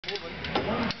So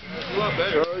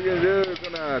what you're going to do is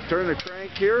going to turn the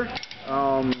crank here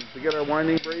to get our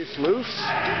winding brace loose.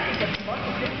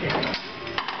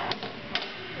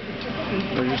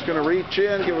 We're just going to reach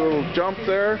in, give it a little jump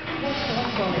there,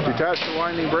 detach the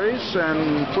winding brace,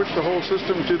 and push the whole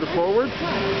system to the forward.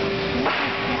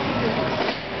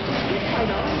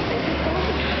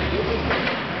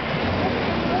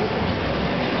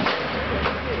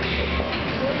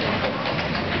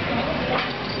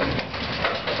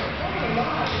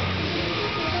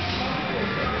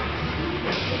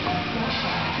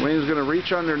 Wayne's going to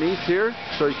reach underneath here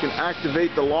so he can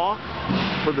activate the lock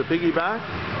for the piggyback.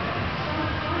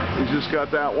 He's just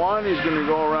got that one. He's going to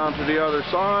go around to the other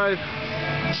side.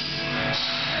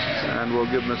 And we'll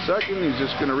give him a second. He's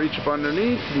just going to reach up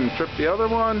underneath and trip the other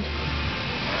one.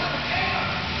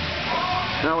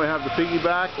 Now we have the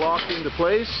piggyback locked into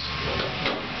place.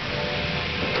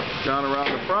 Down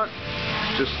around the front.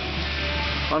 Just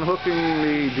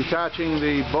unhooking detaching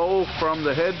the bow from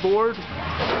the headboard.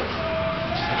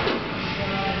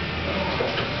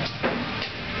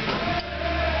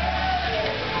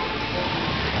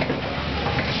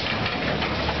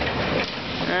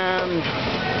 And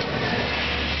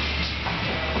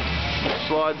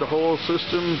slide the whole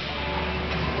system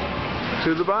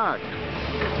to the back.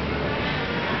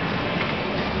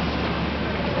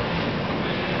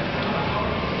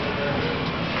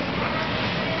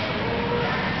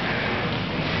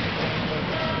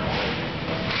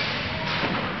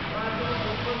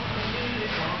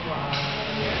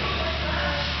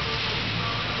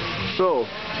 So,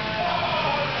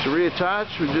 to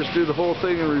reattach, we just do the whole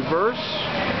thing in reverse.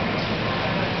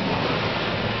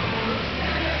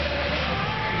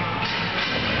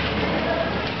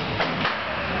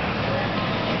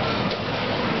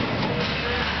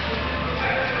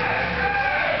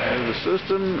 There's the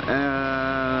system,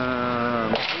 and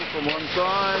move from one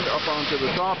side up onto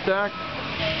the top deck,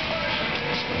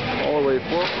 all the way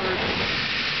forward.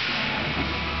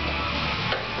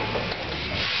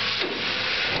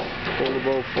 Pull the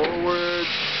bow forward,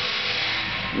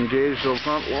 engage the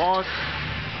front lock,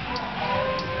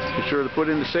 be sure to put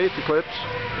in the safety clips.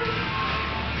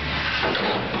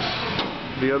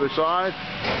 The other side,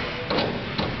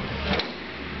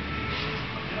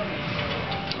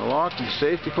 the lock and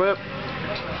safety clip.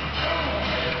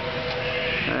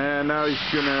 And now he's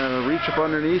going to reach up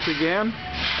underneath again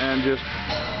and just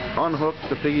unhook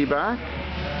the piggyback.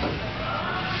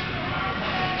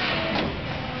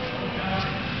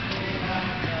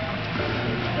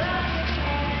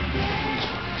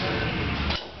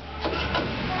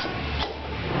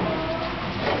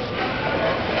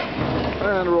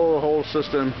 And roll the whole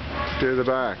system to the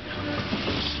back.